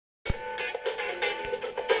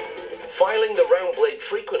Filing the round blade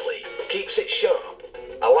frequently keeps it sharp,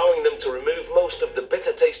 allowing them to remove most of the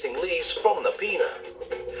bitter-tasting leaves from the pina.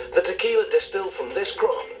 The tequila distilled from this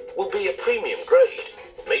crop will be a premium grade,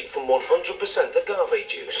 made from 100% agave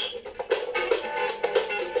juice.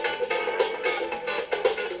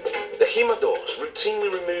 The jimadores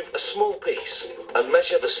routinely remove a small piece and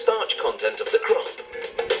measure the starch content of the crop.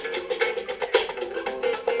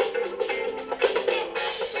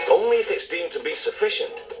 Only if it's deemed to be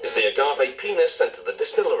sufficient is the agave pina sent to the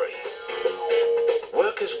distillery.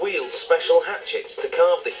 Workers wield special hatchets to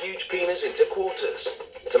carve the huge pinas into quarters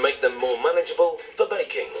to make them more manageable for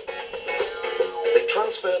baking. They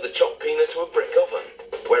transfer the chopped pina to a brick oven,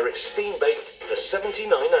 where it's steam-baked for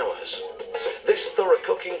 79 hours. This thorough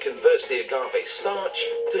cooking converts the agave starch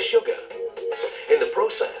to sugar. In the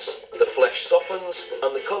process, the flesh softens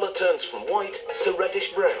and the colour turns from white to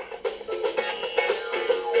reddish-brown.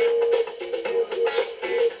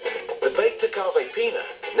 The baked agave pina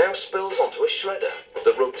now spills onto a shredder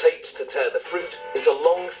that rotates to tear the fruit into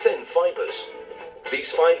long, thin fibres.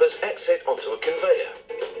 These fibres exit onto a conveyor.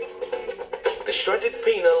 The shredded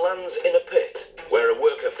pina lands in a pit, where a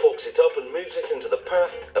worker forks it up and moves it into the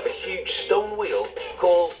path of a huge stone wheel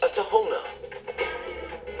called a tahona.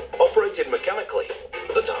 Operated mechanically,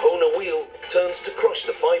 the tahona wheel turns to crush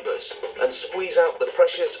the fibres and squeeze out the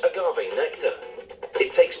precious agave nectar.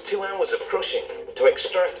 It takes 2 hours of crushing to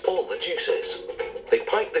extract all the juices. They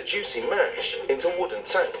pipe the juicy mash into wooden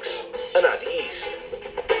tanks and add yeast.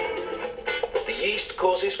 The yeast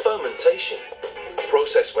causes fermentation, a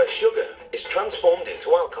process where sugar is transformed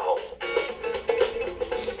into alcohol.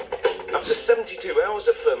 After 72 hours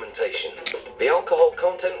of fermentation, the alcohol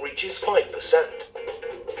content reaches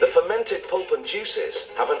 5%. The fermented pulp and juices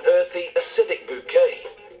have an earthy, acidic bouquet,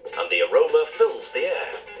 and the aroma fills the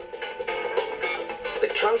air. They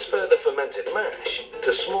transfer the fermented mash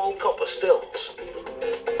to small copper stills.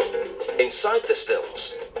 Inside the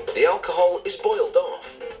stills, the alcohol is boiled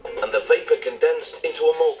off, and the vapor condensed into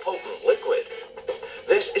a more potent liquid.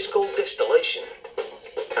 This is called distillation.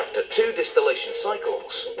 After 2 distillation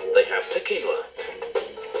cycles, they have tequila.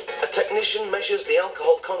 A technician measures the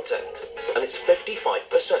alcohol content, and it's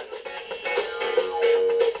 55%.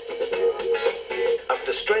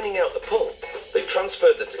 After straining out the pulp, they've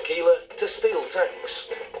transferred the tequila to steel tanks.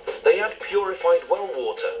 They add purified well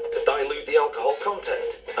water to dilute the alcohol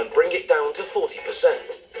content and bring it down to 40%.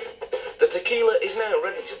 The tequila is now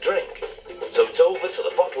ready to drink, so it's over to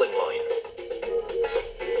the bottling line.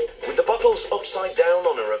 With the bottles upside down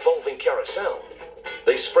on a revolving carousel,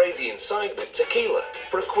 they spray the inside with tequila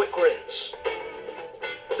for a quick rinse.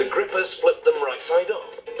 The grippers flip them right side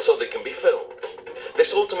up so they can be filled.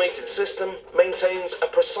 This automated system maintains a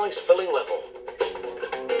precise filling level.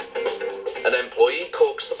 An employee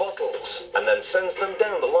corks the bottles and then sends them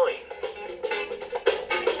down the line.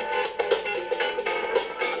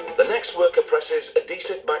 The next worker presses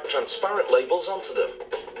adhesive-backed transparent labels onto them.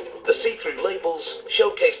 The see-through labels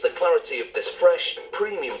showcase the clarity of this fresh,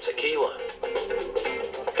 premium tequila.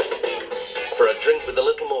 For a drink with a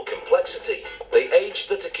little more complexity, they aged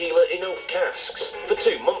the tequila in oak casks for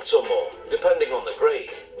 2 months or more, depending on the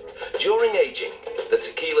grade. During aging, the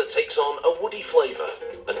tequila takes on a woody flavour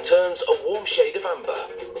and turns a warm shade of amber.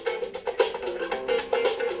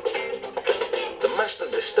 The master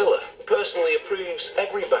distiller personally approves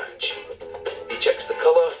every batch. He checks the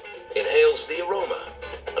colour, inhales the aroma,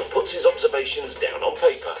 and puts his observations down on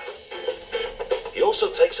paper. He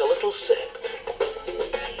also takes a little sip.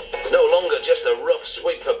 No longer just a rough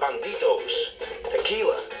swig for banditos,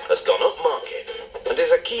 tequila has gone up market and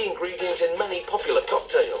is a key ingredient in many popular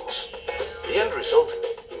cocktails. The end result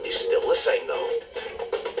is still the same though.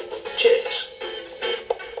 Cheers.